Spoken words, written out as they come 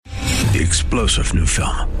the explosive new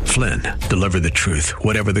film, Flynn, deliver the truth,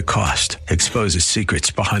 whatever the cost, exposes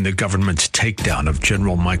secrets behind the government's takedown of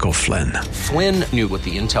General Michael Flynn. Flynn knew what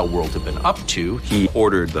the intel world had been up to. He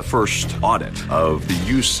ordered the first audit of the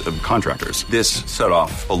use of contractors. This set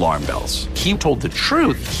off alarm bells. He told the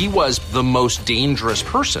truth. He was the most dangerous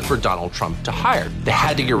person for Donald Trump to hire. They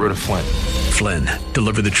had to get rid of Flynn. Flynn,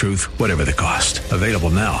 deliver the truth, whatever the cost. Available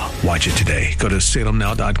now. Watch it today. Go to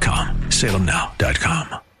salemnow.com.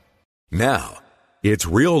 salemnow.com. Now, it's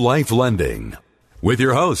Real Life Lending with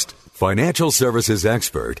your host, financial services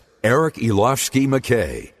expert, Eric Ilofsky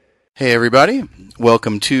McKay. Hey, everybody.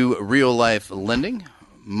 Welcome to Real Life Lending.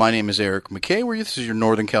 My name is Eric McKay. This is your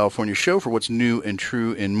Northern California show for what's new and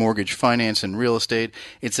true in mortgage finance and real estate.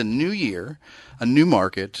 It's a new year, a new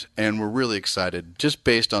market, and we're really excited just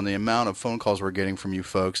based on the amount of phone calls we're getting from you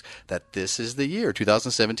folks that this is the year.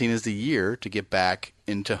 2017 is the year to get back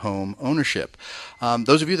into home ownership.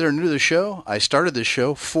 Those of you that are new to the show, I started this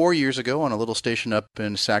show 4 years ago on a little station up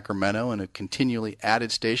in Sacramento and have continually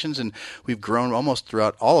added stations, and we've grown almost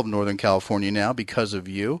throughout all of Northern California now because of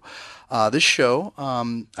you. This show,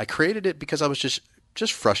 I created it because I was just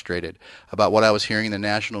frustrated about what I was hearing in the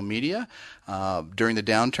national media during the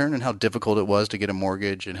downturn and how difficult it was to get a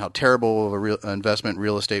mortgage and how terrible of a investment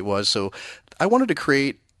real estate was. So I wanted to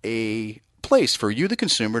create a place for you, the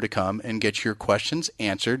consumer, to come and get your questions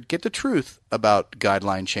answered, get the truth about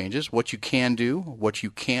guideline changes, what you can do, what you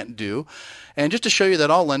can't do, and just to show you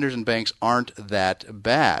that all lenders and banks aren't that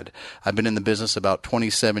bad. I've been in the business about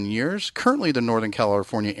 27 years, currently the Northern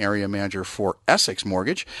California area manager for Essex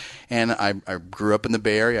Mortgage, and I grew up in the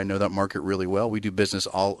Bay Area. I know that market really well. We do business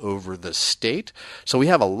all over the state. So we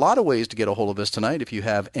have a lot of ways to get a hold of us tonight. If you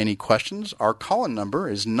have any questions, our call-in number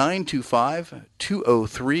is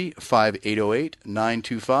 925-203-5808,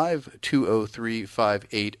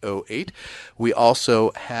 925-203-5808. We also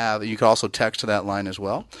have, you can also text to that line as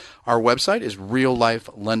well. Our website is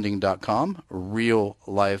reallifelending.com,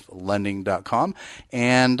 reallifelending.com,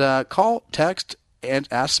 and call, text, and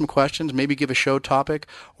ask some questions, maybe give a show topic,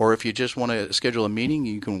 or if you just want to schedule a meeting,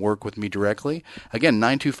 you can work with me directly. Again,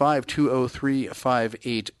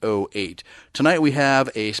 925-203-5808. Tonight we have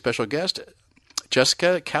a special guest.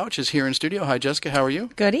 Jessica Couch is here in studio. Hi, Jessica. How are you?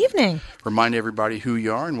 Good evening. Remind everybody who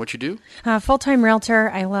you are and what you do. Full-time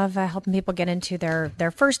realtor. I love helping people get into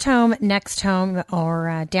their first home, next home,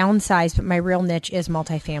 or downsize, but my real niche is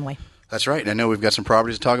multifamily. That's right. And I know we've got some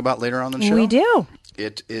properties to talk about later on in the show. We do.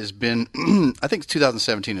 It has been, I think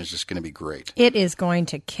 2017 is just going to be great. It is going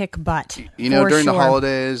to kick butt. During the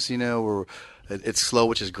holidays, it's slow,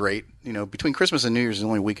 which is great. Between Christmas and New Year's is the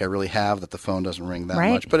only week I really have that the phone doesn't ring that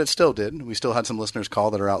much. But it still did. We still had some listeners call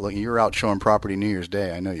that are out looking. You were out showing property New Year's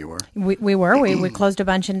Day. I know you were. We were. We closed a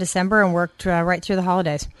bunch in December and worked right through the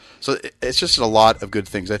holidays. So it's just a lot of good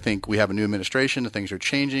things. I think we have a new administration. The things are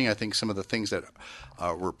changing. I think some of the things that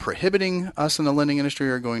were prohibiting us in the lending industry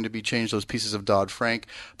are going to be changed, those pieces of Dodd-Frank.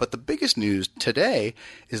 But the biggest news today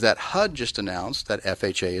is that HUD just announced that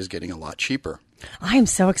FHA is getting a lot cheaper. I'm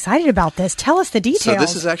so excited about this. Tell us the details. So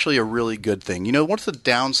this is actually a really good thing. What's the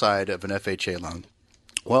downside of an FHA loan?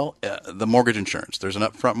 Well, the mortgage insurance. There's an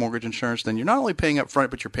upfront mortgage insurance. Then you're not only paying upfront,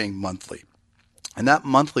 but you're paying monthly. And that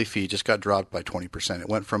monthly fee just got dropped by 20%. It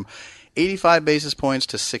went from 85 basis points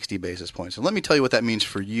to 60 basis points. And let me tell you what that means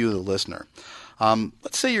for you, the listener.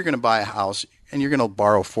 Let's say you're going to buy a house and you're going to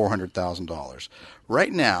borrow $400,000.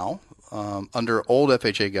 Right now, under old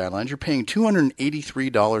FHA guidelines, you're paying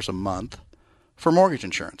 $283 a month for mortgage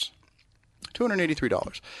insurance.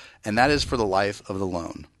 $283. And that is for the life of the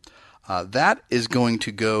loan. That is going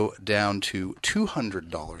to go down to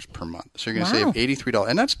 $200 per month. So you're going to save $83.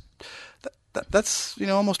 And that's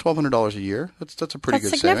almost $1,200 a year. That's a pretty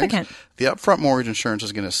good significant savings. The upfront mortgage insurance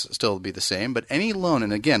is going to still be the same, but any loan,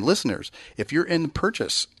 and again, listeners, if you're in the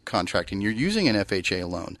purchase contract and you're using an FHA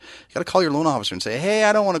loan, you got to call your loan officer and say, "Hey,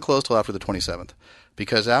 I don't want to close till after the 27th,"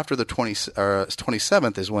 because after the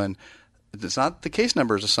 27th is when it's not the case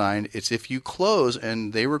number is assigned. It's if you close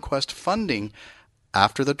and they request funding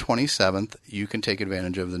after the 27th, you can take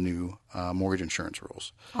advantage of the new mortgage insurance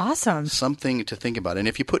rules. Awesome. Something to think about. And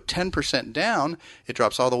if you put 10% down, it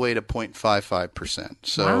drops all the way to 0.55%.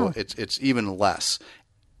 So it's even less.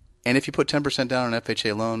 And if you put 10% down on an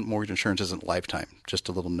FHA loan, mortgage insurance isn't lifetime. Just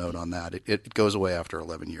a little note on that. It goes away after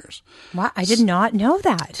 11 years. Wow, I did not know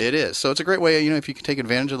that. It is. So it's a great way, if you can take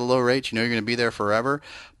advantage of the low rates, you're going to be there forever.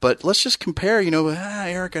 But let's just compare,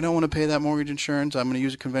 Eric, I don't want to pay that mortgage insurance. I'm going to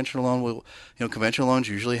use a conventional loan. Well, conventional loans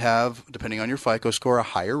usually have, depending on your FICO score, a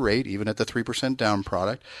higher rate, even at the 3% down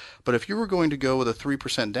product. But if you were going to go with a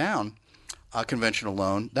 3% down conventional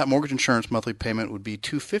loan, that mortgage insurance monthly payment would be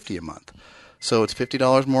 $250 a month. So it's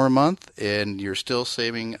 $50 more a month, and you're still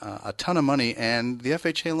saving a ton of money. And the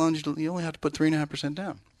FHA loans, you only have to put 3.5%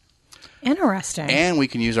 down. Interesting. And we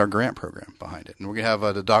can use our grant program behind it. And we're going to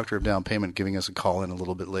have the Doctor of Down Payment giving us a call in a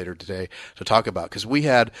little bit later today to talk about. Because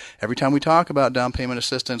every time we talk about down payment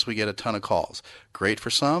assistance, we get a ton of calls. Great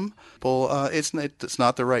for some people. It's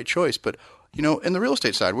not the right choice. But, in the real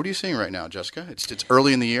estate side, what are you seeing right now, Jessica? It's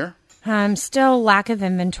early in the year. Still lack of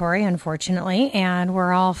inventory, unfortunately, and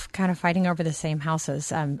we're all kind of fighting over the same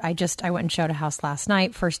houses. I went and showed a house last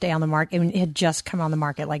night, first day on the market. It had just come on the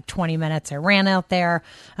market like 20 minutes. I ran out there.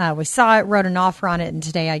 We saw it, wrote an offer on it, and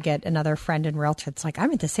today I get another friend and realtor. It's like,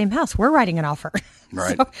 I'm at the same house. We're writing an offer.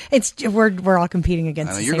 Right. So we're all competing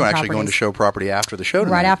against the same You're actually properties. going to show property after the show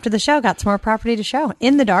tonight. Right after the show. Got some more property to show.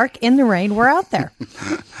 In the dark, in the rain, we're out there.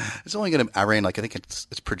 It's only going to rain, I think it's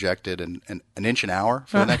projected an inch an hour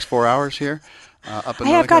for the next 4 hours here. Up in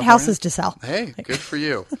I've got houses to sell. Hey, good for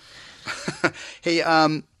you. Hey,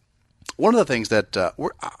 one of the things that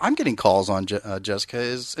I'm getting calls on, Jessica,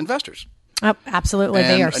 is investors. Oh, absolutely.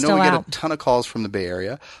 They are still out. I know we get a ton of calls from the Bay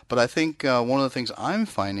Area, but I think one of the things I'm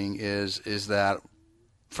finding is that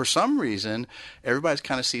for some reason, everybody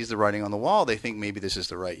kind of sees the writing on the wall. They think maybe this is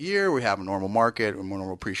the right year. We have a normal market, more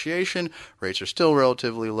normal appreciation. Rates are still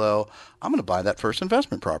relatively low. I'm going to buy that first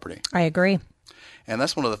investment property. I agree. And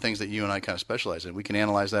that's one of the things that you and I kind of specialize in. We can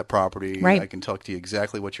analyze that property. Right. I can talk to you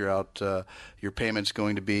exactly what your payment's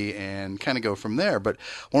going to be and kind of go from there. But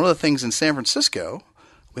one of the things in San Francisco,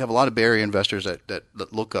 we have a lot of Bay Area investors that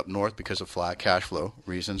look up north because of flat cash flow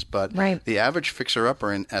reasons. But the average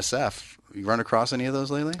fixer-upper in SF, you run across any of those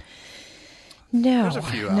lately? No, there's a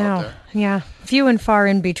few out there. Yeah, few and far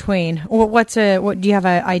in between. What do you have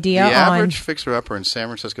an idea on? The average fixer-upper in San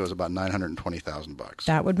Francisco is about $920,000.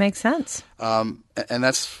 That would make sense. And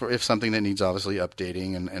that's if something that needs obviously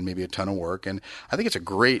updating and maybe a ton of work. And I think it's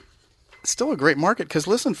still a great market because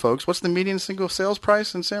listen, folks, what's the median single sales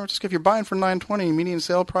price in San Francisco? If you're buying for $920,000, median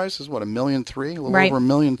sale price is what, $1.3 million, a little over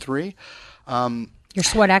 $1.3 million. Your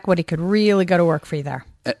sweat equity could really go to work for you there.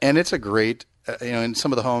 And it's a great. In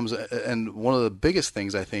some of the homes, and one of the biggest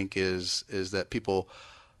things I think is that people,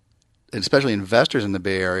 especially investors in the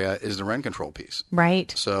Bay Area, is the rent control piece.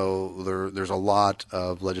 Right. So there's a lot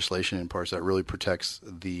of legislation in parts that really protects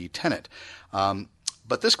the tenant.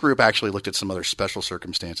 But this group actually looked at some other special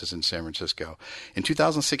circumstances in San Francisco. In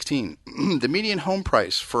 2016, the median home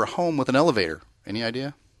price for a home with an elevator, any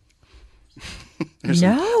idea? Here's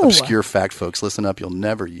no. Some obscure fact, folks. Listen up. You'll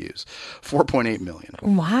never use. $4.8 million.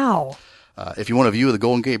 Wow. If you want a view of the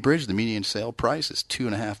Golden Gate Bridge, the median sale price is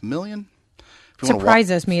 $2.5 million.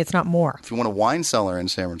 Surprises me it's not more. If you want a wine cellar in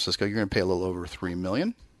San Francisco, you're going to pay a little over $3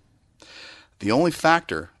 million. The only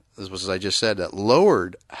factor, as I just said, that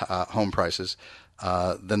lowered home prices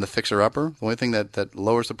than the fixer-upper, the only thing that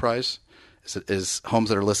lowers the price is homes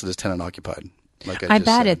that are listed as tenant occupied. Like I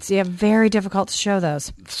bet it's very difficult to show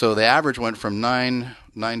those. So the average went from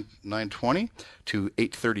 $920 to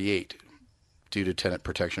 $838 due to tenant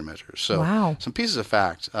protection measures. So some pieces of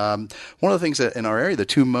fact. One of the things that in our area, the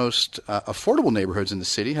two most affordable neighborhoods in the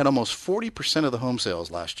city had almost 40% of the home sales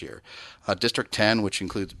last year. District 10, which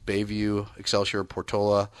includes Bayview, Excelsior,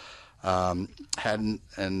 Portola, had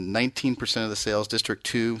 19% of the sales. District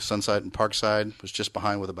 2, Sunside and Parkside, was just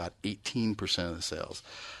behind with about 18% of the sales.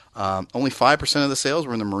 Only 5% of the sales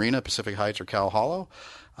were in the Marina, Pacific Heights, or Cal Hollow.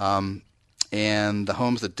 And the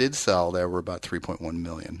homes that did sell there were about $3.1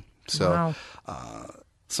 million. So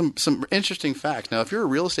some interesting facts. Now, if you're a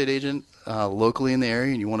real estate agent locally in the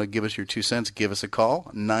area and you want to give us your 2 cents, give us a call,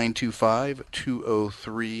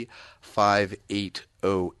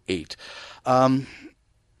 925-203-5808.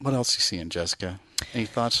 What else are you seeing, Jessica? Any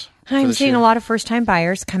thoughts? I'm seeing a lot of first-time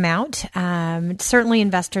buyers come out. Certainly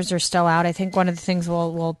investors are still out. I think one of the things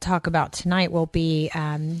we'll talk about tonight will be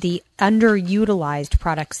the underutilized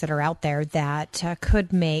products that are out there that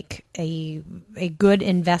could make a good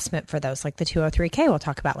investment for those, like the 203K we'll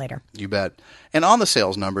talk about later. You bet. And on the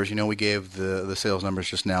sales numbers, we gave the sales numbers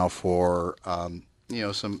just now for some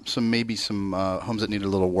homes that needed a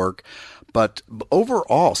little work. But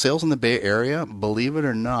overall, sales in the Bay Area, believe it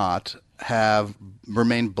or not, have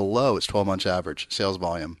remained below its 12-month average sales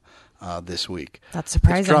volume this week. That's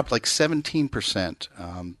surprising. It's dropped like 17%.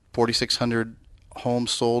 4,600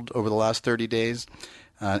 homes sold over the last 30 days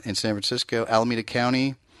in San Francisco. Alameda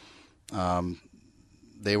County, they had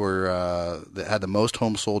the most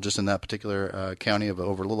homes sold just in that particular county of a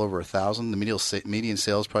little over 1,000. The median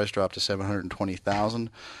sales price dropped to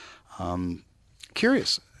 $720,000.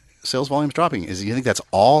 Curious. Sales volume's dropping. Do you think that's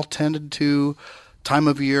all tended to time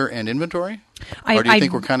of year and inventory? Or do you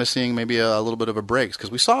think we're kind of seeing maybe a little bit of a break?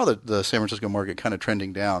 Because we saw the San Francisco market kind of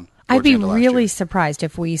trending down. I'd be really surprised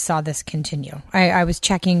if we saw this continue. I was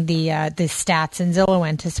checking the stats, and Zillow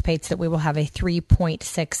anticipates that we will have a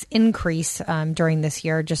 3.6 increase during this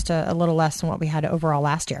year, just a little less than what we had overall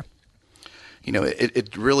last year. You know,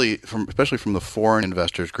 it really, especially from the foreign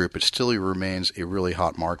investors group, it still remains a really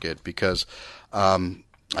hot market because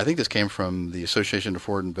I think this came from the Association of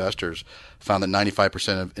Foreign Investors, found that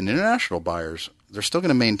 95% of international buyers, they're still going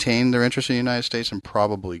to maintain their interest in the United States and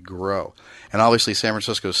probably grow. And obviously, San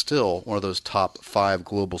Francisco is still one of those top 5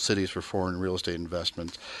 global cities for foreign real estate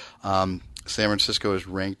investments. San Francisco is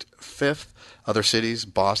ranked 5th. Other cities,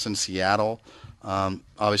 Boston, Seattle,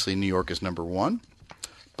 obviously New York is number 1.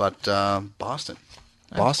 But Boston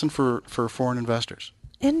for foreign investors.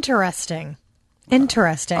 Interesting.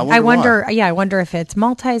 I wonder if it's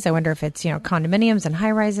multis. I wonder if it's condominiums and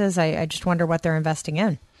high rises. I just wonder what they're investing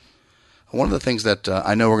in. One of the things that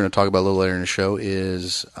I know we're going to talk about a little later in the show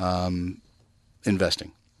is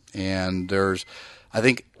investing. And I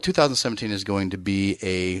think 2017 is going to be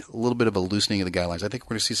a little bit of a loosening of the guidelines. I think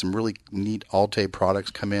we're going to see some really neat Alt-A products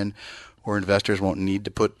come in where investors won't need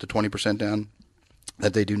to put the 20% down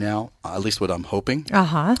that they do now, at least what I'm hoping.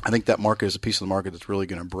 I think that market is a piece of the market that's really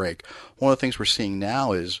going to break. One of the things we're seeing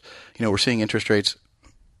now is, we're seeing interest rates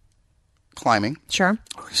climbing. Sure.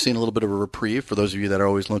 We've seen a little bit of a reprieve for those of you that are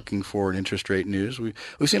always looking for an interest rate news. We've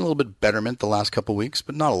seen a little bit betterment the last couple of weeks,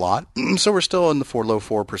 but not a lot. So we're still in the low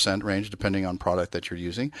 4% range, depending on product that you're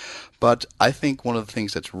using. But I think one of the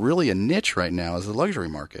things that's really a niche right now is the luxury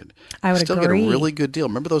market. I would still agree. Get a really good deal.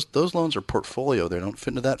 Remember, those loans are portfolio. They don't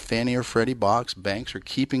fit into that Fannie or Freddie box. Banks are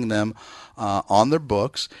keeping them on their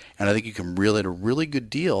books, and I think you can really get a really good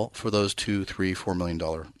deal for those $2, $3, $4 million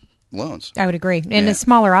loans. I would agree. In a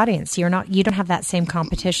smaller audience, you don't have that same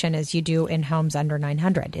competition as you do in homes under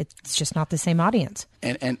 900. It's just not the same audience.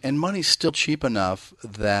 And money's still cheap enough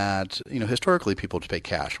that historically people pay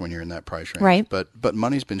cash when you're in that price range. Right. But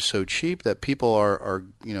money's been so cheap that people are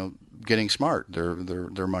getting smart.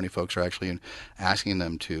 Their money folks are actually asking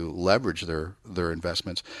them to leverage their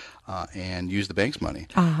investments and use the bank's money.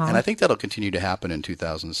 And I think that'll continue to happen in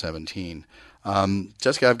 2017.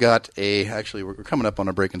 Jessica, I've got we're coming up on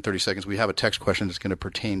a break in 30 seconds. We have a text question that's going to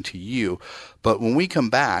pertain to you. But when we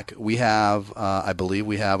come back, we have, I believe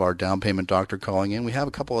we have our down payment doctor calling in. We have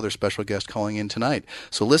a couple other special guests calling in tonight.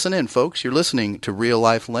 So listen in, folks. You're listening to Real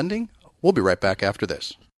Life Lending. We'll be right back after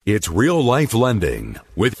this. It's Real Life Lending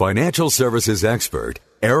with financial services expert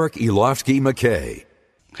Eric Elofsky McKay.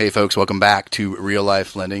 Hey, folks. Welcome back to Real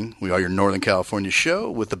Life Lending. We are your Northern California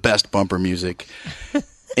show with the best bumper music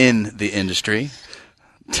in the industry.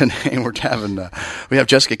 Today we have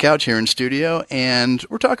Jessica Couch here in studio, and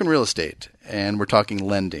we're talking real estate, and we're talking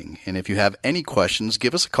lending. And if you have any questions,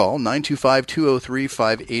 give us a call,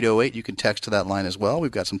 925-203-5808. You can text to that line as well. We've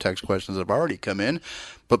got some text questions that have already come in.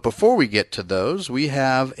 But before we get to those, we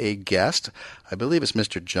have a guest. I believe it's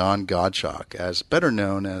Mr. John Gottschalk, as better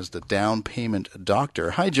known as the Down Payment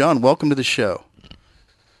Doctor. Hi, John. Welcome to the show.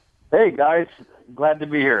 Hey, guys. Glad to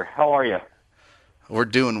be here. How are you? We're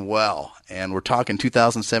doing well, and we're talking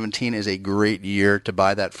 2017 is a great year to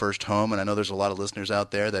buy that first home, and I know there's a lot of listeners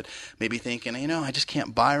out there that may be thinking, I just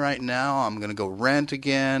can't buy right now. I'm going to go rent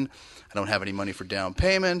again. I don't have any money for down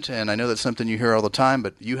payment, and I know that's something you hear all the time,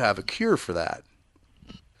 but you have a cure for that.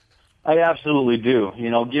 I absolutely do.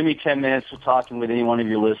 Give me 10 minutes of talking with any one of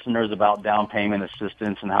your listeners about down payment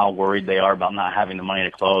assistance and how worried they are about not having the money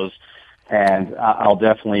to close. And I'll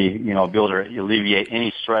definitely, be able to alleviate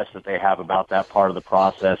any stress that they have about that part of the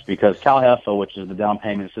process, because CalHFA, which is the down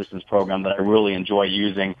payment assistance program that I really enjoy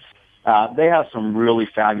using, they have some really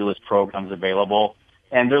fabulous programs available,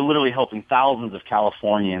 and they're literally helping thousands of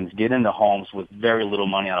Californians get into homes with very little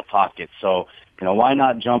money out of pocket. So, why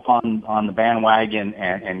not jump on the bandwagon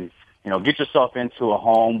and get yourself into a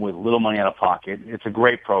home with little money out of pocket? It's a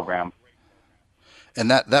great program. And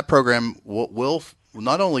that program will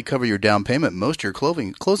not only cover your down payment, most of your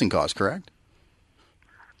closing costs, correct?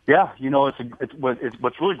 Yeah, what's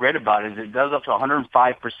really great about it is it does up to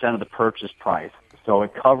 105% of the purchase price. So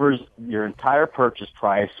it covers your entire purchase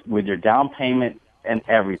price with your down payment and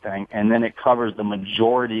everything, and then it covers the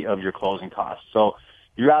majority of your closing costs. So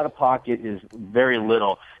your out-of-pocket is very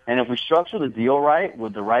little. And if we structure the deal right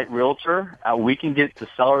with the right realtor, we can get the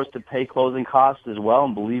sellers to pay closing costs as well.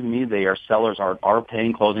 And believe me, sellers are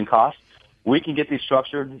paying closing costs. We can get these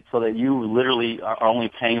structured so that you literally are only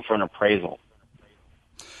paying for an appraisal.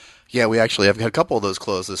 Yeah, we actually have had a couple of those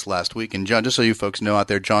closed this last week. And John, just so you folks know out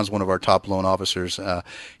there, John's one of our top loan officers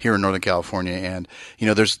here in Northern California. And,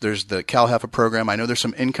 there's the CalHFA program. I know there's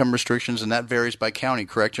some income restrictions, and that varies by county,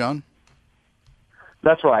 correct, John?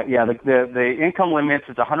 That's right. Yeah, the income limits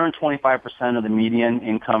is 125% of the median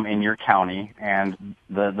income in your county, and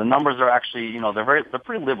the numbers are actually, they're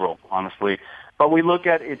pretty liberal, honestly. But we look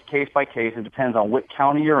at it case by case. It depends on what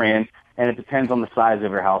county you're in, and it depends on the size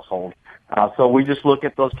of your household. So we just look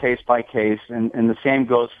at those case by case, and the same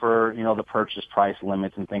goes for, the purchase price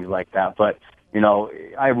limits and things like that. But,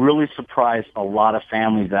 I really surprise a lot of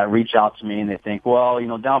families that reach out to me and they think, well,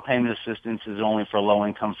 down payment assistance is only for low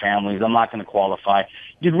income families. I'm not going to qualify.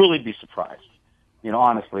 You'd really be surprised,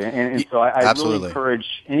 honestly. And so I really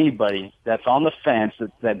encourage anybody that's on the fence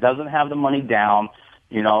that doesn't have the money down,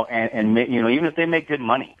 and even if they make good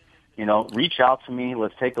money, reach out to me.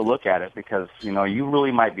 Let's take a look at it because, you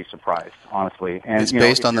really might be surprised, honestly. And it's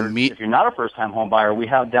based on if you're not a first-time home buyer, we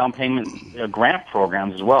have down payment grant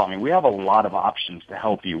programs as well. I mean, we have a lot of options to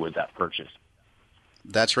help you with that purchase.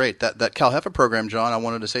 That's right. That CalHFA program, John, I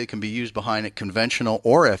wanted to say can be used behind a conventional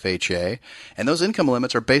or FHA. And those income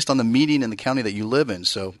limits are based on the median in the county that you live in.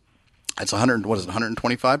 So it's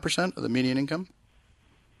 125% of the median income?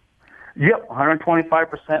 Yep,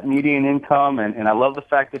 125% median income, and I love the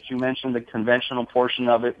fact that you mentioned the conventional portion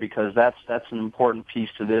of it because that's an important piece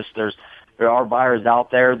to this. There are buyers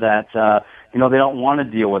out there that they don't want to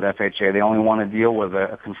deal with FHA. They only want to deal with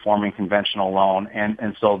a conforming conventional loan,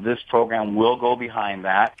 and so this program will go behind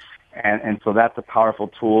that, and so that's a powerful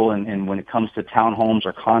tool. And when it comes to townhomes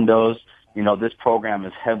or condos, this program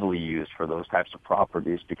is heavily used for those types of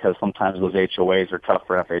properties because sometimes those HOAs are tough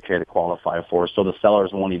for FHA to qualify for, so the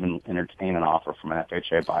sellers won't even entertain an offer from an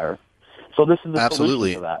FHA buyer. So this is the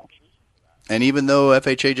solution to that. And even though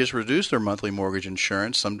FHA just reduced their monthly mortgage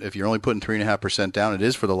insurance, if you're only putting 3.5% down, it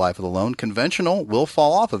is for the life of the loan. Conventional will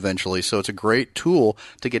fall off eventually, so it's a great tool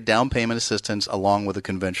to get down payment assistance along with a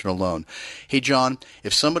conventional loan. Hey, John,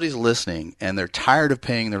 if somebody's listening and they're tired of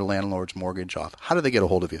paying their landlord's mortgage off, how do they get a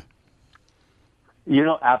hold of you?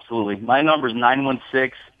 Absolutely. My number is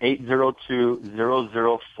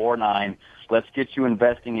 916-802-0049. Let's get you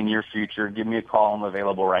investing in your future. Give me a call. I'm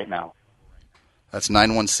available right now. That's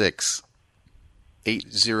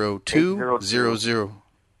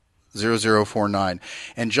 916-802-0049.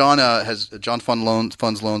 And John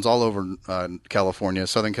funds loans all over California,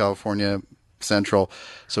 Southern California, Central.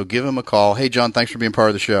 So give him a call. Hey, John, thanks for being part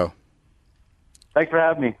of the show. Thanks for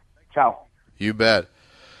having me. Ciao. You bet.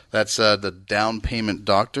 That's the down payment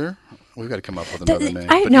doctor. We've got to come up with another name.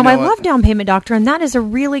 I love down payment doctor, and that is a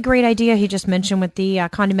really great idea he just mentioned with the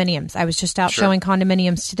condominiums. I was just out showing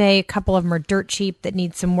condominiums today. A couple of them are dirt cheap that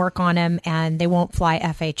need some work on them, and they won't fly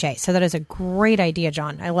FHA. So that is a great idea,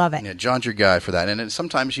 John. I love it. Yeah, John's your guy for that. And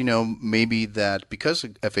sometimes, maybe that because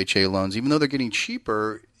of FHA loans, even though they're getting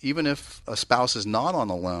cheaper, even if a spouse is not on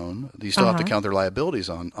the loan, you still have to count their liabilities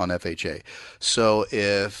on FHA. So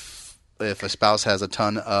if a spouse has a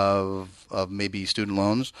ton of maybe student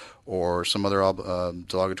loans or some other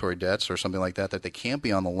derogatory debts or something like that they can't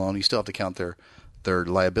be on the loan, you still have to count their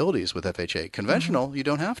liabilities with FHA. Conventional, you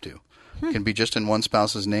don't have to. It can be just in one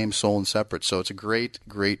spouse's name, sole and separate. So it's a great,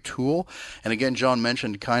 great tool. And again, John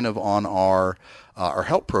mentioned kind of on our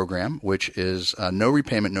help program, which is no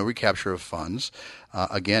repayment, no recapture of funds.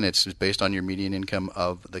 Again, it's based on your median income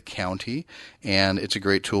of the county, and it's a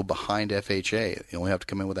great tool behind FHA. You only have to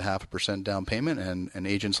come in with a 0.5% down payment, and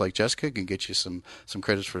agents like Jessica can get you some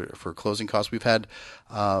credits for closing costs. We've had,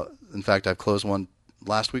 in fact, I've closed one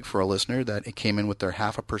last week for a listener that it came in with their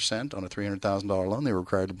 0.5% on a $300,000 loan. They were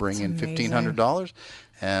required to bring in $1,500,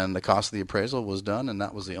 and the cost of the appraisal was done, and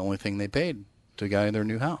that was the only thing they paid to get their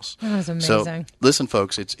new house. That was amazing. So listen,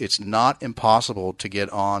 folks, it's not impossible to get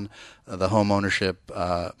on the home ownership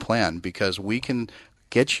plan because we can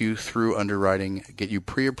get you through underwriting, get you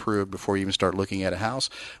pre-approved before you even start looking at a house.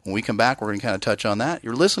 When we come back, we're going to kind of touch on that.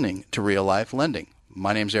 You're listening to Real Life Lending.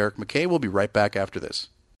 My name's Eric McKay. We'll be right back after this.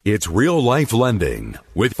 It's Real Life Lending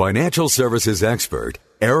with financial services expert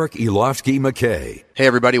Eric Ilofsky McKay. Hey,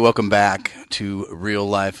 everybody. Welcome back to Real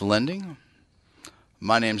Life Lending.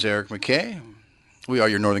 My name's Eric McKay. We are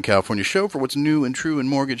your Northern California show for what's new and true in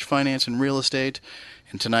mortgage, finance, and real estate.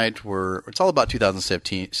 And tonight, it's all about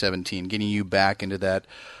 2017, getting you back into that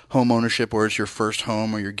home ownership where it's your first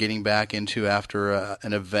home or you're getting back into after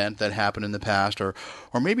an event that happened in the past, or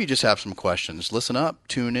maybe you just have some questions. Listen up,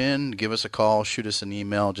 tune in, give us a call, shoot us an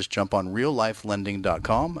email. Just jump on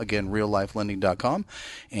reallifelending.com, again, reallifelending.com,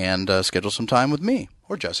 and schedule some time with me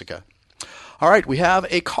or Jessica. All right, we have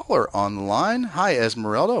a caller on the line. Hi,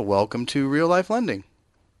 Esmeralda. Welcome to Real Life Lending.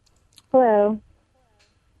 Hello.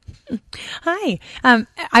 Hi.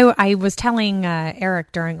 I was telling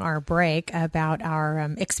Eric during our break about our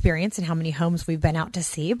experience and how many homes we've been out to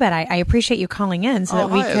see, but I appreciate you calling in so that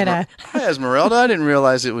we could... Hi, Esmeralda. I didn't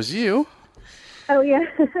realize it was you. Oh, yeah.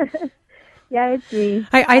 Yeah, it's me.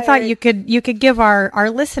 I thought you could give our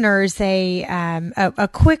listeners a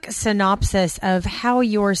quick synopsis of how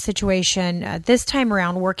your situation this time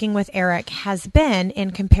around working with Eric has been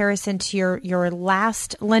in comparison to your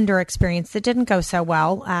last lender experience that didn't go so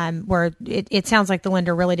well, where it sounds like the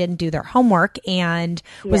lender really didn't do their homework and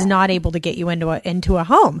was not able to get you into a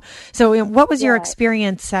home. So what was your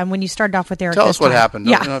experience when you started off with Eric? Tell us what happened.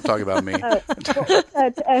 Yeah. Don't talk about me.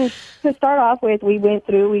 To start off with, we went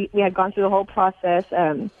through, we had gone through the whole process.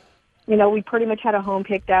 We pretty much had a home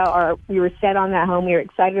picked out, or we were set on that home. We were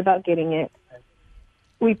excited about getting it.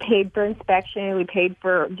 We paid for inspection. We paid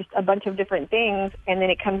for just a bunch of different things. And then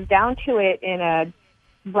it comes down to it it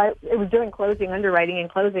was during closing, underwriting and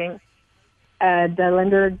closing. The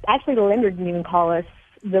lender didn't even call us.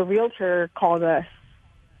 The realtor called us.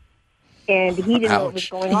 And he didn't know what was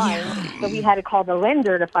going on. So we had to call the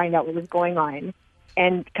lender to find out what was going on.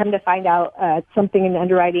 And come to find out, something in the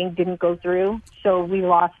underwriting didn't go through, so we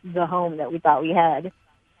lost the home that we thought we had.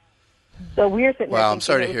 So we were sitting there thinking I'm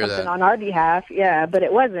sorry it to was hear something that. on our behalf, but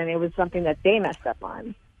it wasn't. It was something that they messed up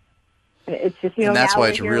on. And it's just, and that's now why we're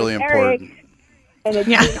it's here really with Eric, important. and it's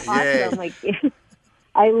been awesome. Like,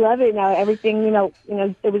 I love it now. Everything,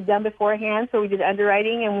 it was done beforehand, so we did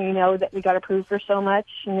underwriting, and we know that we got approved for so much,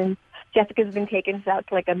 and then Jessica's been taking us out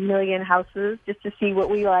to like 1 million houses just to see what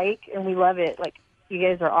we like, and we love it. Like, you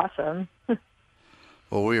guys are awesome.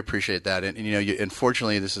 Well, we appreciate that, and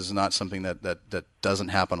unfortunately, this is not something that doesn't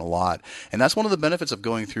happen a lot, and that's one of the benefits of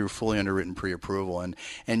going through fully underwritten pre-approval. And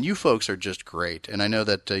you folks are just great, and I know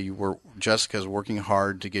that Jessica's working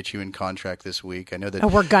hard to get you in contract this week. I know that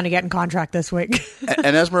we're going to get in contract this week.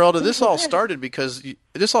 and Esmeralda, this all started because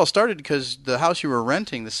the house you were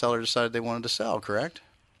renting, the seller decided they wanted to sell, correct?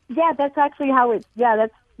 Yeah, that's actually how it. Yeah,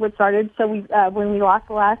 that's what started. So we, when we lost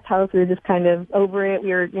the last house, we were just kind of over it.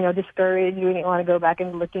 We were, discouraged. We didn't want to go back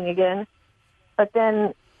and looking again. But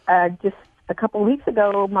then, just a couple weeks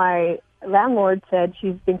ago, my landlord said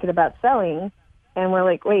she's thinking about selling, and we're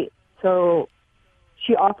like, wait. So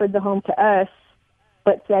she offered the home to us,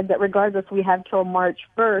 but said that regardless, we have till March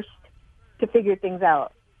 1st to figure things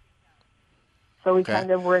out. So we kind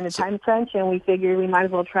of were in a time crunch, and we figured we might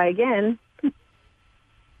as well try again.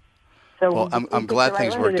 So well, I'm glad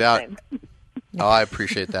things worked out. Oh, I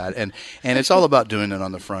appreciate that, and it's all about doing it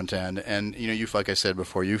on the front end. And you, like I said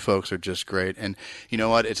before, you folks are just great. And you know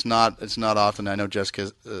what? It's not often. I know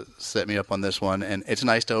Jessica set me up on this one, and it's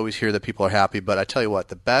nice to always hear that people are happy. But I tell you what,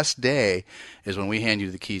 the best day is when we hand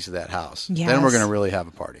you the keys to that house. Yes. Then we're going to really have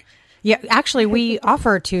a party. Yeah, actually, we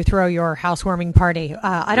offer to throw your housewarming party.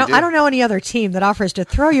 I don't know any other team that offers to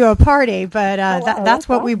throw you a party, but that's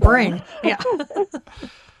what we bring. Yeah.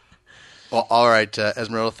 Well, all right,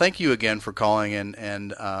 Esmeralda, thank you again for calling, and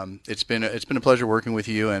it's been a pleasure working with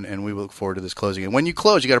you, and we look forward to this closing. And when you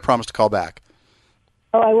close, you got to promise to call back.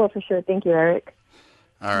 Oh, I will for sure. Thank you, Eric.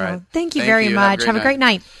 All right. Well, thank you very much. Have a great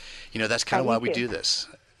night. That's kind of why we do this.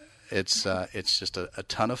 It's just a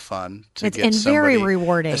ton of fun to it's get and somebody, very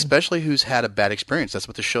rewarding, especially who's had a bad experience. That's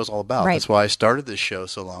what the show's all about. Right. That's why I started this show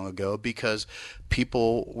so long ago, because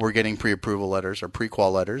people were getting pre-approval letters or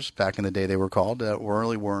pre-qual letters back in the day they were called that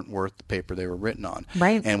really weren't worth the paper they were written on.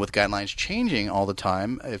 Right. And with guidelines changing all the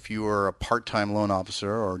time, if you were a part-time loan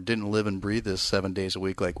officer or didn't live and breathe this 7 days a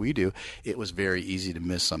week like we do, it was very easy to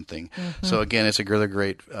miss something. Mm-hmm. So again, it's a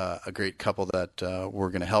great couple that we're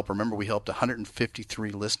going to help. Remember, we helped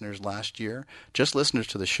 153 listeners last year, just listeners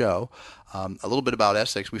to the show. A little bit about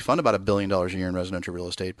Essex. We fund about $1 billion a year in residential real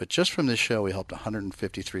estate, but just from this show, we helped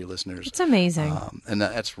 153 listeners. It's amazing. And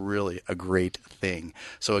that's really a great thing.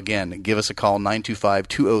 So again, give us a call,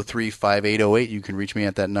 925-203-5808. You can reach me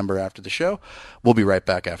at that number after the show. We'll be right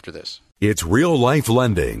back after this. It's Real Life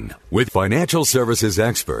Lending with financial services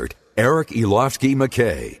expert Eric Elofsky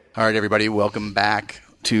McKay. All right, everybody, welcome back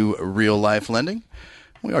to Real Life Lending.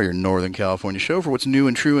 We are your Northern California show for what's new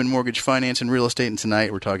and true in mortgage finance and real estate. And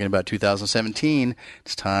tonight we're talking about 2017.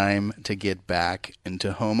 It's time to get back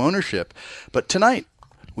into home ownership. But tonight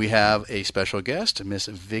we have a special guest, Miss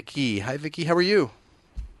Vicki. Hi, Vicki. How are you?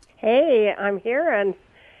 Hey, I'm here, and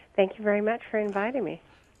thank you very much for inviting me.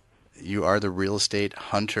 You are the real estate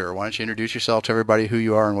hunter. Why don't you introduce yourself to everybody, who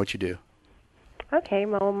you are and what you do? Okay,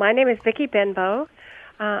 well, my name is Vicki Benbow.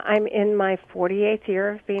 I'm in my 48th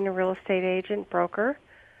year of being a real estate agent broker,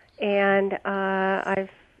 and I've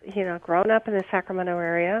grown up in the Sacramento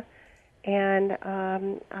area, and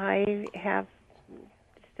I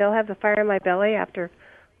still have the fire in my belly after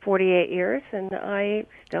 48 years, and I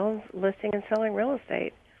still listing and selling real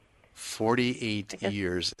estate. 48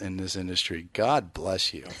 years in this industry. God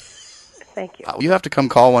bless you. Thank you. You have to come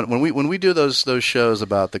call one when we do those shows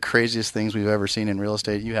about the craziest things we've ever seen in real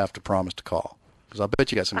estate. You have to promise to call, because I'll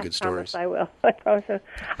bet you got some good stories. I will. I promise.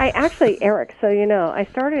 I actually, Eric. So I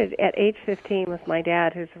started at age 15 with my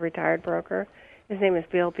dad, who's a retired broker. His name is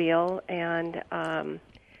Bill Beal, and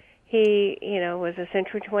he, was a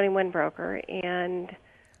Century 21 broker, and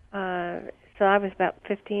so I was about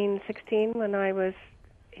 15, 16 when I was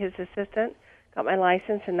his assistant. Got my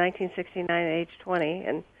license in 1969 at age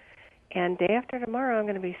 20, and day after tomorrow I'm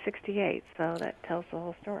going to be 68. So that tells the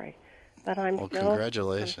whole story. But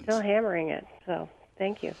congratulations. I'm still hammering it. So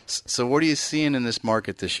thank you. So what are you seeing in this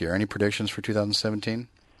market this year? Any predictions for 2017?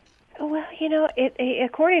 Well,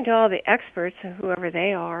 according to all the experts, whoever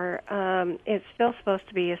they are, it's still supposed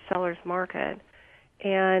to be a seller's market,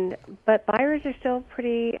 but buyers are still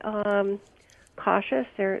pretty cautious.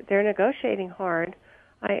 They're negotiating hard.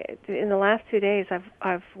 In the last 2 days,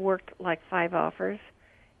 I've worked like 5 offers,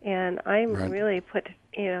 and I'm really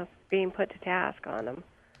being put to task on them.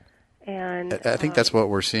 And I think that's what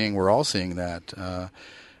we're seeing. We're all seeing that.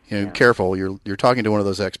 Careful. You're talking to one of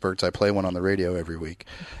those experts. I play one on the radio every week,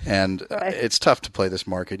 and it's tough to play this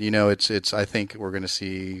market. It's. I think we're going to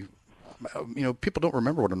see. People don't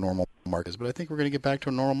remember what a normal market is, but I think we're going to get back to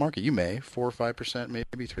a normal market. You may 4 or 5%,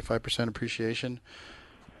 maybe 3 or 5% appreciation.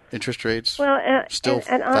 Interest rates still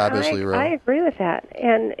fabulously low. I agree with that,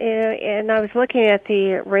 and I was looking at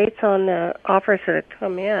the rates on the offers that have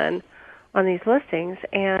come in on these listings,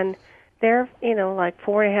 and they're like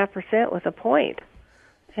 4.5% with a point.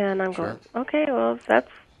 And I'm going, okay, well,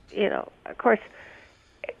 that's, of course,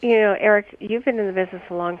 Eric, you've been in the business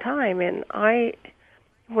a long time, and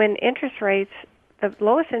when interest rates, the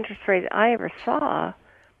lowest interest rate I ever saw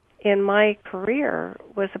in my career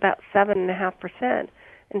was about 7.5%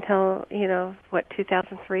 until,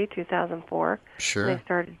 2003, 2004. Sure. They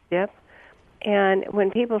started to dip. And when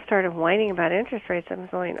people started whining about interest rates, I was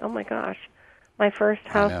going, oh my gosh, my first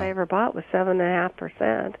house I ever bought was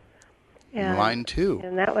 7.5%. And, mine too.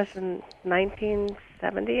 And that was in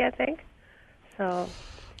 1970, I think. So.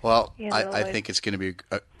 Well, I think it's going to be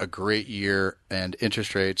a great year, and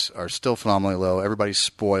interest rates are still phenomenally low. Everybody's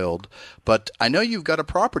spoiled, but I know you've got a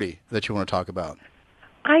property that you want to talk about.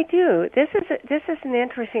 I do. This is an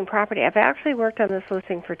interesting property. I've actually worked on this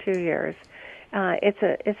listing for 2 years. It's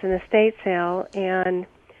an estate sale, and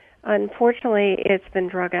unfortunately, it's been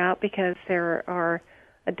drug out because there are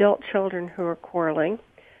adult children who are quarreling.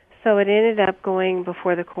 So it ended up going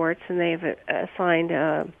before the courts, and they've assigned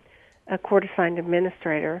a court-assigned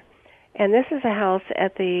administrator. And this is a house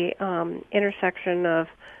at the intersection of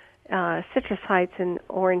Citrus Heights and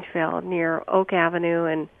Orangevale, near Oak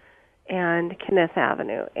Avenue and Kenneth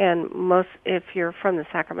Avenue. And if you're from the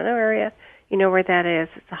Sacramento area, you know where that is.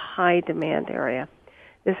 It's a high-demand area.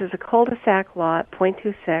 This is a cul-de-sac lot,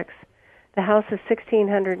 .26. The house is just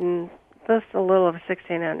a little over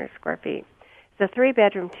 1,600 square feet. It's a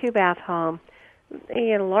 3-bedroom, 2-bath home.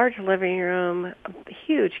 A large living room, a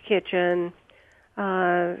huge kitchen,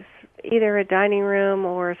 either a dining room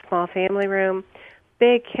or a small family room,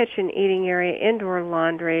 big kitchen eating area, indoor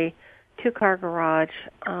laundry, 2-car garage,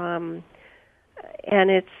 and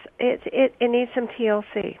it needs some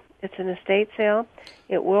TLC. It's an estate sale.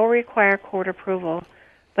 It will require court approval,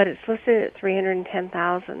 but it's listed at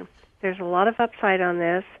 $310,000. There's a lot of upside on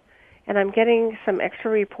this, and I'm getting some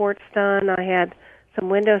extra reports done. I had some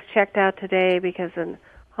windows checked out today because the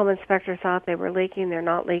home inspector thought they were leaking. They're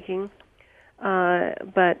not leaking,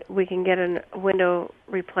 but we can get a window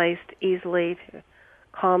replaced easily to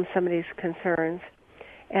calm some of these concerns.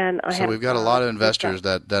 And so we've got a lot of investors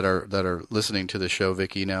that are listening to the show,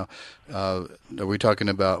 Vicki. Now, are we talking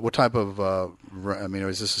about what type of?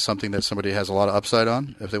 Is this something that somebody has a lot of upside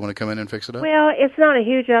on if they want to come in and fix it up? Well, it's not a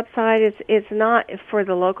huge upside. It's not for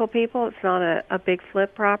the local people. It's not a big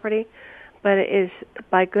flip property, but it is,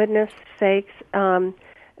 by goodness sakes,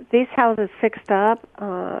 these houses fixed up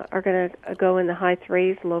are going to go in the high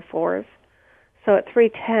 3s, low 4s. So at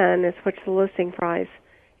 $310 is what's the listing price.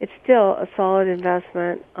 It's still a solid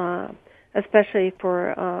investment, especially for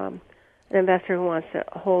an investor who wants to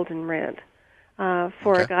hold and rent.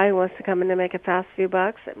 For a guy who wants to come in and make a fast few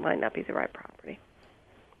bucks, it might not be the right property.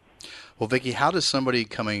 Well, Vicki, how does somebody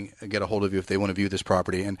get a hold of you if they want to view this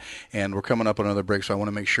property? And we're coming up on another break, so I want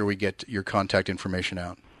to make sure we get your contact information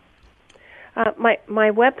out. My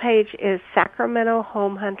webpage is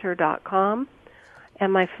sacramentohomehunter.com,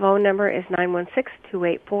 and my phone number is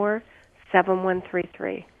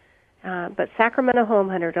 916-284-7133. But Sacramento Home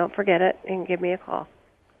Hunter, don't forget it, and give me a call.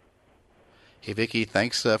 Hey, Vicki,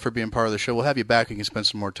 thanks for being part of the show. We'll have you back. You can spend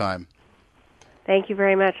some more time. Thank you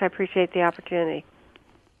very much. I appreciate the opportunity.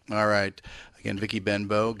 All right. Again, Vicki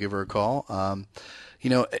Benbow, give her a call.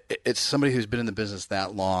 It's somebody who's been in the business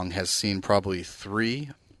that long, has seen probably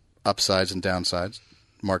 3 upsides and downsides,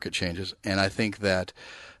 market changes, and I think that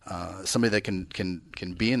somebody that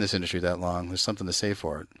can be in this industry that long, there's something to say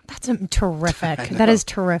for it. That's terrific. That is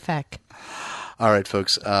terrific. All right,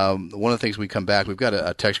 folks. One of the things we come back, we've got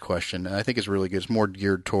a text question, and I think it's really good. It's more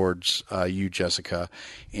geared towards you, Jessica,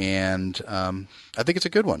 and I think it's a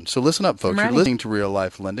good one. So listen up, folks. You're listening to Real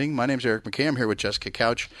Life Lending. My name's Eric McKay. I'm here with Jessica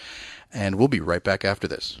Couch, and we'll be right back after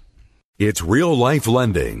this. It's Real Life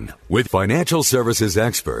Lending with financial services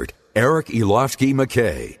expert Eric Ilofsky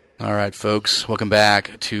McKay. All right, folks. Welcome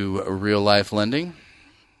back to Real Life Lending.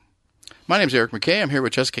 My name's Eric McKay. I'm here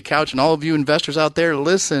with Jessica Couch, and all of you investors out there,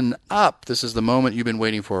 listen up. This is the moment you've been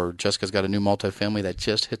waiting for. Jessica's got a new multifamily that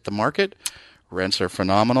just hit the market. Rents are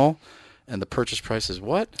phenomenal, and the purchase price is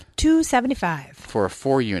what? $275 for a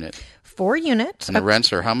 4-unit. 4 units. And the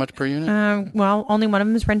rents are how much per unit? Well, only one of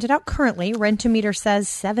them is rented out currently. Rent-to-meter says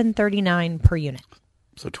 $739 per unit.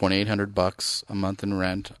 So $2,800 a month in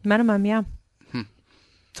rent. Minimum, yeah.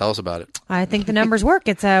 Tell us about it. I think the numbers work.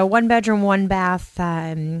 It's a 1-bedroom, 1-bath,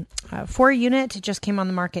 4-unit. It just came on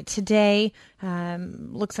the market today.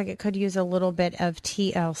 Looks like it could use a little bit of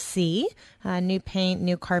TLC, new paint,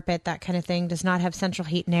 new carpet, that kind of thing. Does not have central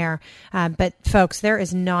heat and air. But folks, there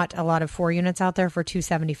is not a lot of 4 units out there for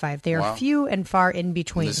 $275. They are few and far in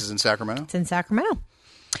between. This is in Sacramento? It's in Sacramento.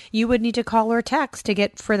 You would need to call or text to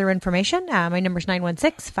get further information. My number is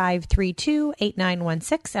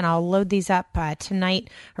 916-532-8916, and I'll load these up tonight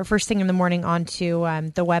or first thing in the morning onto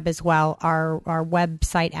the web as well. Our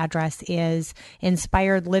website address is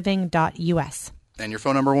inspiredliving.us. And your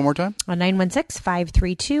phone number one more time?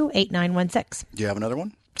 916-532-8916. Do you have another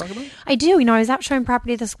one? Talk about? I do. I was out showing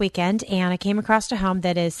property this weekend, and I came across a home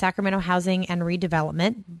that is Sacramento Housing and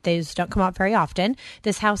Redevelopment. Those don't come up very often.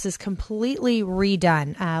 This house is completely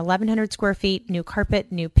redone. 1,100 square feet, new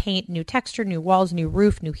carpet, new paint, new texture, new walls, new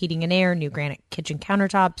roof, new heating and air, new granite kitchen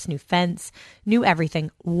countertops, new fence, new everything.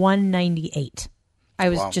 $198. I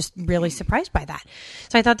was just really surprised by that.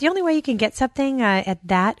 So I thought the only way you can get something at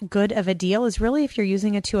that good of a deal is really if you're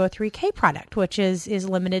using a 203K product, which is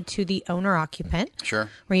limited to the owner-occupant. Sure.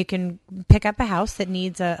 Where you can pick up a house that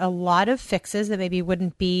needs a lot of fixes that maybe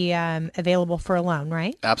wouldn't be available for a loan,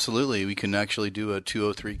 right? Absolutely. We can actually do a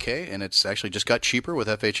 203K, and it's actually just got cheaper with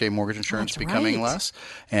FHA mortgage insurance becoming less.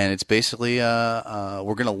 And it's basically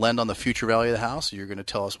we're going to lend on the future value of the house. You're going to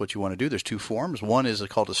tell us what you want to do. There's 2 forms. One is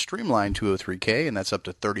called a streamlined 203K, and that's up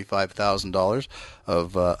to $35,000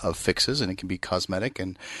 of fixes, and it can be cosmetic.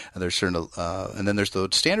 And there's certain, and then there's the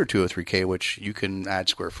standard 203K, which you can add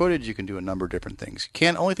square footage. You can do a number of different things.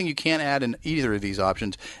 Only thing you can't add in either of these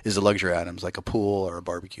options is the luxury items like a pool or a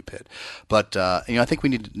barbecue pit. But I think we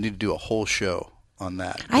need to do a whole show on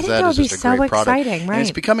that. I think that would be so exciting, right? And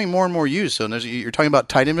it's becoming more and more used. So you're talking about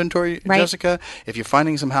tight inventory, right, Jessica. If you're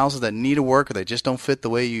finding some houses that need a work or they just don't fit the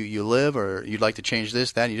way you live, or you'd like to change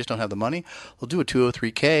this, that, and you just don't have the money, we'll do a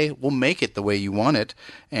 203K. We'll make it the way you want it.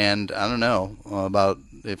 And I don't know about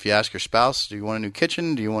if you ask your spouse, do you want a new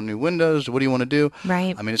kitchen? Do you want new windows? What do you want to do?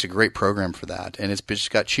 Right. I mean, it's a great program for that. And it's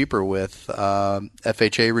just got cheaper with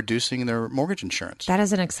FHA reducing their mortgage insurance. That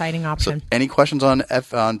is an exciting option. So any questions on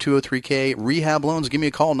 203K rehab loans, give me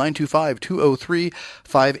a call,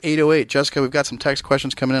 925-203-5808. Jessica, we've got some text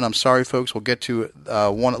questions coming in. I'm sorry, folks. We'll get to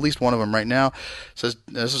at least one of them right now. It says,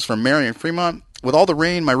 this is from Marion Fremont. With all the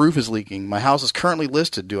rain, my roof is leaking. My house is currently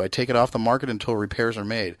listed. Do I take it off the market until repairs are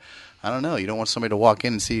made? I don't know. You don't want somebody to walk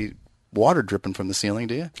in and see water dripping from the ceiling,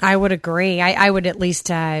 do you? I would agree. I would at least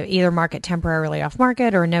either mark it temporarily off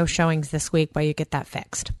market or no showings this week while you get that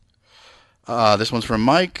fixed. This one's from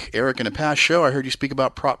Mike. Eric, in a past show, I heard you speak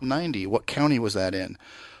about Prop 90. What county was that in?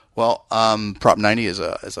 Well, Prop 90 is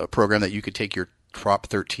a program that you could take your Prop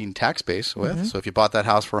 13 tax base with. Mm-hmm. So if you bought that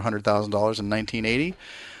house for $100,000 in 1980,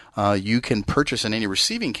 you can purchase in any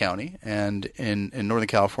receiving county, and in Northern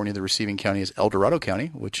California, the receiving county is El Dorado County,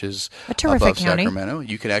 which is a terrific above county. Sacramento.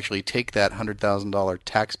 You can actually take that $100,000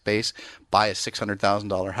 tax base, buy a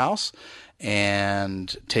 $600,000 house,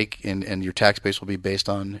 and and your tax base will be based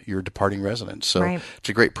on your departing residence. So right. It's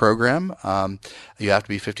a great program. You have to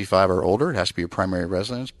be 55 or older. It has to be your primary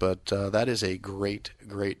residence, but that is a great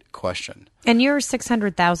question. And your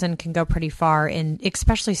 $600,000 can go pretty far in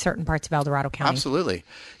especially certain parts of El Dorado County. Absolutely.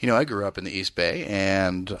 I grew up in the East Bay,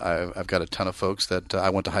 and I've got a ton of folks that I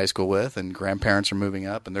went to high school with, and grandparents are moving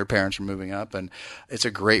up, and their parents are moving up, and it's a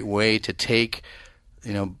great way to take,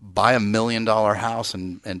 buy $1 million house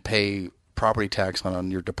and pay property tax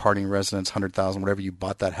on your departing residence, $100,000, whatever you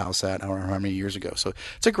bought that house at, I don't know how many years ago. So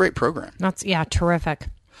it's a great program. That's terrific.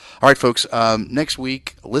 All right, folks. Next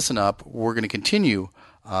week, listen up. We're going to continue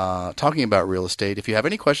talking about real estate. If you have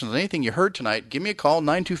any questions on anything you heard tonight, give me a call,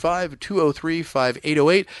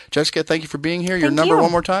 925-203-5808. Jessica, thank you for being here. Your number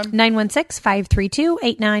one more time?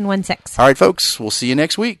 916-532-8916. All right, folks. We'll see you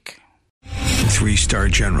next week. 3-star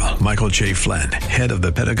General Michael J. Flynn, head of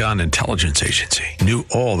the Pentagon Intelligence Agency, knew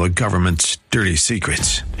all the government's dirty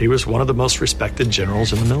secrets. He was one of the most respected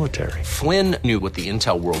generals in the military. Flynn knew what the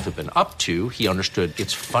intel world had been up to. He understood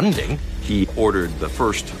its funding. He ordered the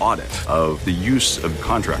first audit of the use of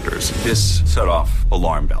contractors. This set off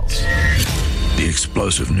alarm bells. The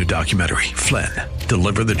explosive new documentary, Flynn,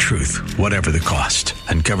 Deliver the Truth, Whatever the Cost,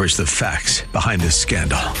 uncovers the facts behind this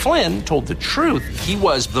scandal. Flynn told the truth. He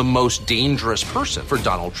was the most dangerous person for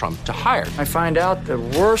Donald Trump to hire. I find out the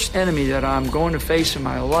worst enemy that I'm going to face in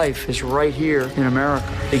my life is right here in America.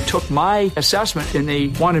 They took my assessment and they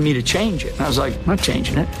wanted me to change it. And I was like, I'm not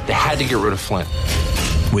changing it. They had to get rid of Flynn.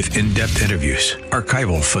 With in-depth interviews,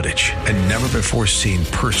 archival footage, and never-before-seen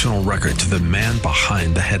personal records of the man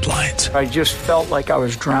behind the headlines. I just felt like I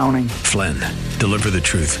was drowning. Flynn, Deliver the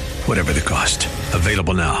Truth, Whatever the Cost.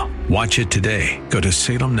 Available now. Watch it today. Go to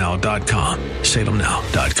salemnow.com.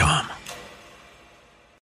 salemnow.com.